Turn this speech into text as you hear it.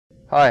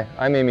Hi,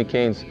 I'm Amy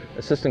Keynes,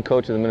 Assistant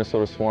Coach of the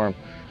Minnesota Swarm,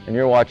 and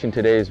you're watching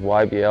today's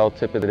YBL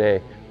Tip of the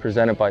Day,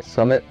 presented by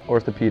Summit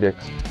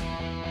Orthopedics.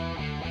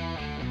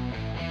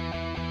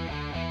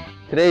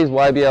 Today's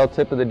YBL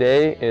Tip of the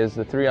Day is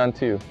the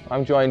 3-on-2.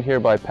 I'm joined here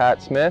by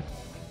Pat Smith,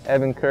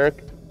 Evan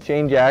Kirk,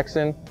 Shane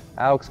Jackson,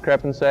 Alex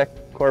Krepensek,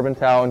 Corbin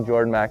Tao, and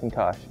Jordan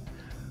McIntosh.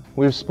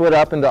 We've split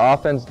up into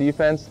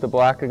offense-defense. The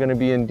black are going to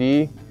be in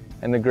D,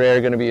 and the gray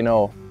are going to be in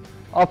O.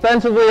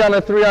 Offensively on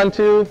a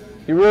 3-on-2,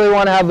 you really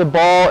want to have the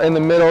ball in the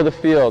middle of the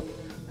field.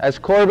 As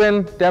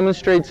Corbin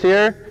demonstrates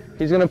here,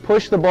 he's going to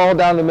push the ball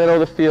down the middle of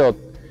the field.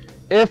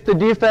 If the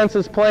defense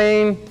is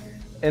playing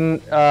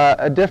in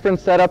a different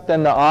setup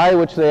than the I,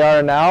 which they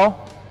are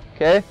now,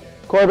 okay,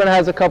 Corbin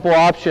has a couple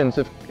options.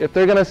 If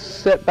they're going to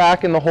sit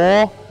back in the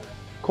hole,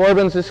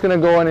 Corbin's just going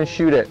to go in and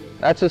shoot it.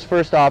 That's his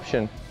first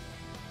option.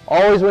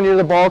 Always when you're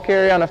the ball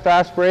carrier on a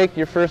fast break,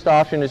 your first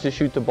option is to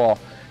shoot the ball.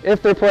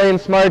 If they're playing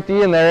smart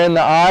D and they're in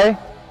the I,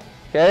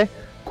 okay,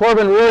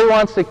 Corbin really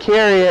wants to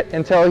carry it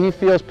until he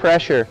feels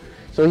pressure.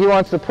 So he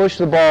wants to push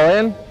the ball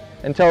in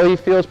until he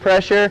feels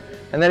pressure,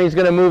 and then he's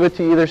going to move it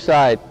to either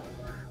side.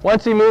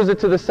 Once he moves it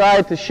to the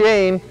side to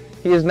Shane,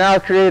 he has now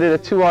created a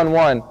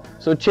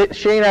 2-on-1. So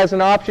Shane has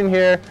an option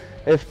here.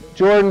 If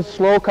Jordan's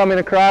slow coming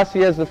across, he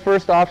has the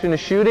first option of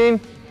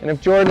shooting, and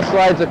if Jordan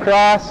slides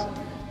across,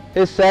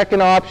 his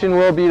second option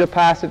will be to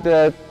pass it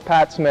to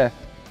Pat Smith.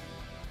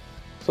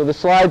 So the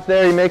slide's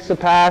there, he makes the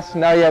pass,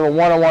 now you have a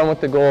 1-on-1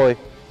 with the goalie.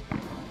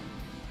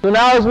 So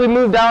now as we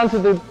move down to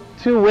the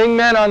two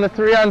wingmen on the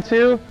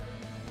 3-on-2,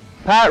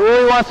 Pat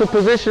really wants to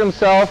position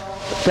himself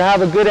to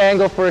have a good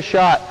angle for a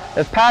shot.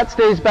 If Pat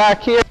stays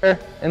back here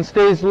and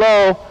stays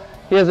low,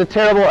 he has a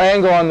terrible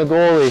angle on the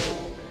goalie.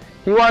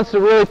 He wants to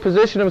really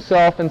position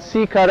himself and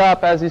C-cut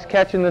up as he's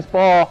catching this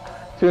ball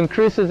to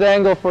increase his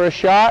angle for a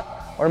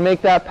shot or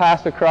make that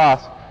pass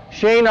across.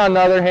 Shane, on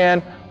the other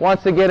hand,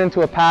 wants to get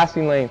into a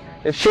passing lane.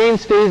 If Shane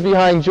stays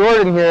behind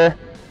Jordan here,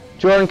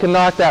 Jordan can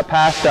knock that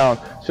pass down.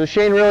 So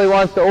Shane really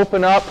wants to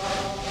open up,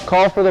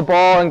 call for the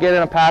ball, and get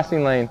in a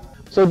passing lane.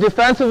 So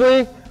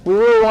defensively, we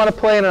really want to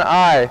play in an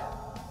I.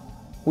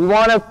 We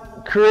want to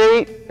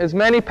create as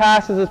many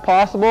passes as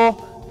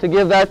possible to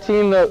give that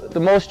team the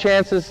most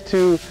chances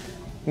to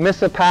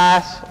miss a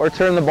pass or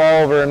turn the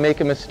ball over and make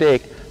a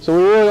mistake. So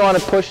we really want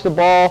to push the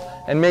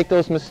ball and make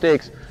those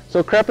mistakes.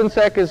 So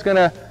Krepensek is going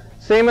to,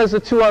 same as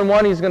the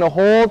 2-on-1, he's going to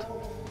hold,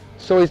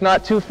 so he's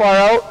not too far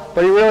out,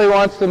 but he really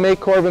wants to make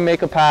Corbin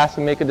make a pass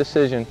and make a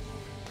decision.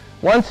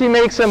 Once he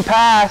makes him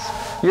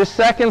pass, your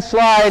second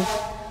slide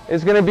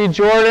is going to be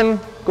Jordan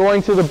going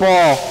to the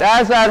ball.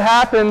 As that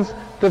happens,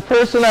 the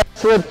person that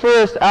slid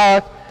first,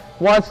 Alec,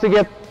 wants to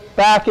get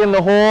back in the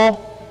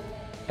hole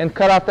and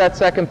cut off that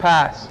second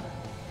pass.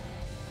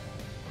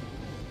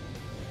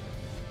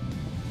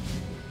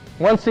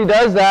 Once he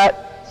does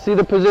that, see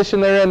the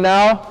position they're in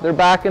now? They're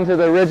back into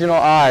the original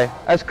I.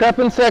 As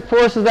Krepensek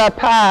forces that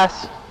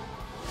pass,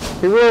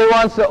 he really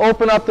wants to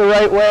open up the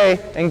right way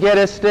and get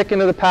his stick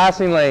into the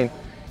passing lane.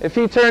 If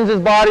he turns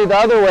his body the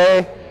other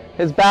way,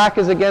 his back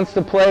is against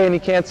the play and he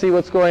can't see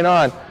what's going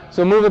on.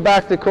 So move it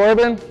back to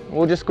Corbin.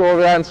 We'll just go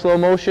over that in slow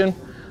motion.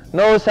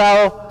 Notice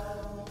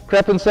how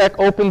Krepensek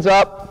opens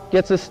up,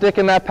 gets his stick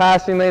in that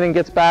passing lane and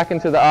gets back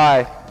into the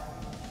I.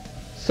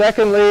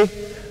 Secondly,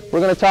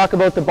 we're going to talk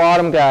about the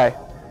bottom guy.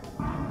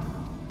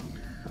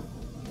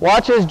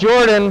 Watch as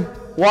Jordan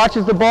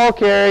watches the ball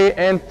carry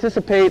and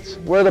anticipates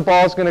where the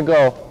ball is going to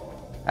go.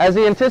 As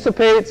he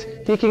anticipates,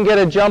 he can get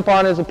a jump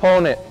on his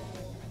opponent.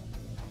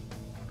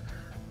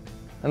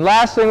 And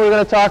last thing we're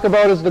going to talk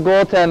about is the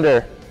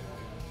goaltender.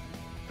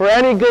 For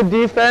any good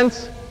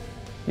defense,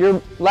 your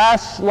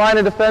last line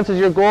of defense is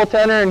your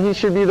goaltender, and he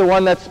should be the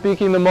one that's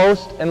speaking the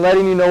most and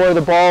letting you know where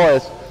the ball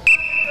is.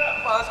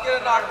 Well, let's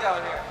get a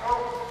knockdown here.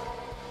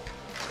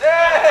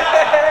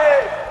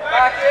 Yay!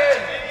 Back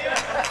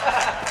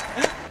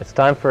in! It's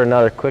time for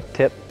another quick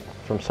tip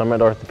from Summit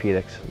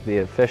Orthopedics, the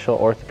official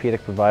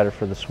orthopedic provider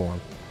for the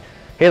Swarm.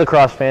 Hey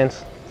lacrosse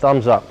fans,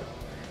 thumbs up.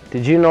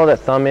 Did you know that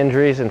thumb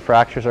injuries and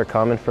fractures are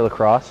common for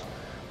lacrosse?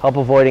 Help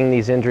avoiding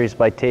these injuries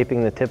by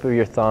taping the tip of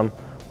your thumb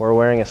or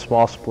wearing a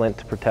small splint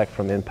to protect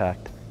from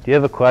impact. Do you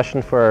have a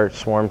question for our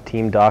Swarm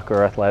team doc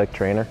or athletic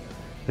trainer?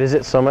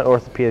 Visit Summit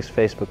Orthopedics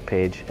Facebook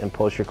page and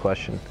post your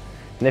question.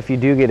 And if you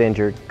do get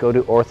injured, go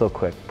to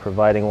OrthoQuick,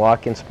 providing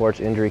walk-in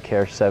sports injury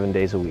care 7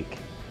 days a week.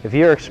 If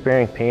you are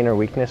experiencing pain or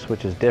weakness,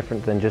 which is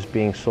different than just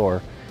being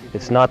sore,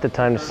 it's not the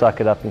time to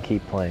suck it up and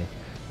keep playing.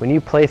 When you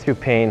play through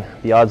pain,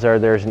 the odds are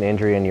there's an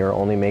injury and you're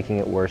only making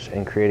it worse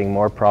and creating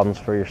more problems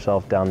for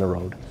yourself down the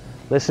road.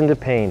 Listen to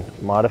pain,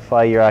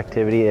 modify your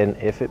activity, and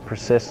if it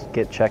persists,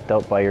 get checked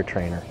out by your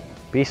trainer.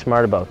 Be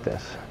smart about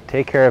this.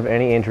 Take care of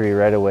any injury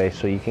right away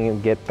so you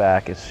can get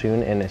back as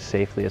soon and as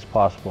safely as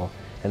possible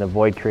and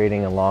avoid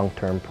creating a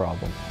long-term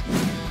problem.